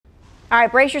All right,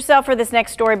 brace yourself for this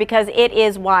next story because it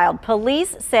is wild.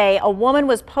 Police say a woman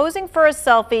was posing for a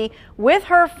selfie with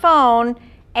her phone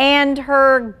and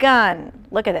her gun.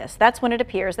 Look at this. That's when it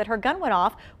appears that her gun went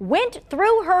off, went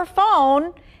through her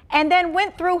phone, and then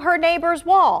went through her neighbor's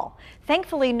wall.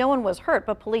 Thankfully, no one was hurt,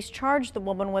 but police charged the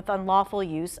woman with unlawful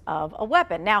use of a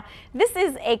weapon. Now, this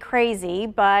is a crazy,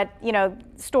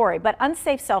 story, but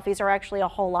unsafe selfies are actually a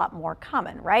whole lot more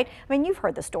common, right? I mean, you've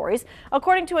heard the stories.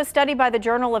 According to a study by the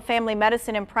Journal of Family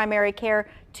Medicine and Primary Care,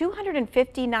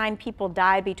 259 people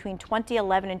died between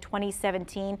 2011 and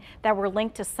 2017 that were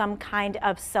linked to some kind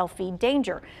of selfie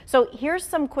danger. So here's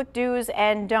some quick do's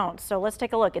and don'ts. So let's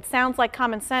take a look. It sounds like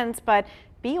common sense, but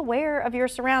be aware of your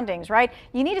surroundings, right?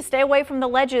 You need to stay away from the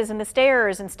ledges and the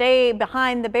stairs and stay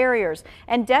behind the barriers.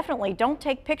 And definitely don't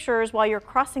take pictures while you're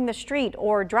crossing the street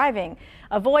or driving.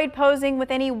 Avoid posing with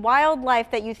any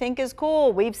wildlife that you think is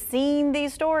cool. We've seen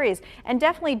these stories. And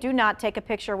definitely do not take a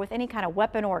picture with any kind of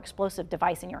weapon or explosive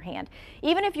device in your hand.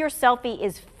 Even if your selfie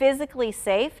is physically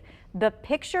safe, the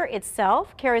picture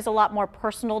itself carries a lot more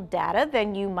personal data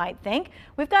than you might think.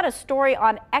 We've got a story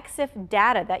on EXIF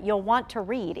data that you'll want to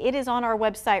read. It is on our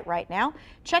website right now.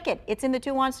 Check it. It's in the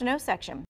Who Wants to Know section.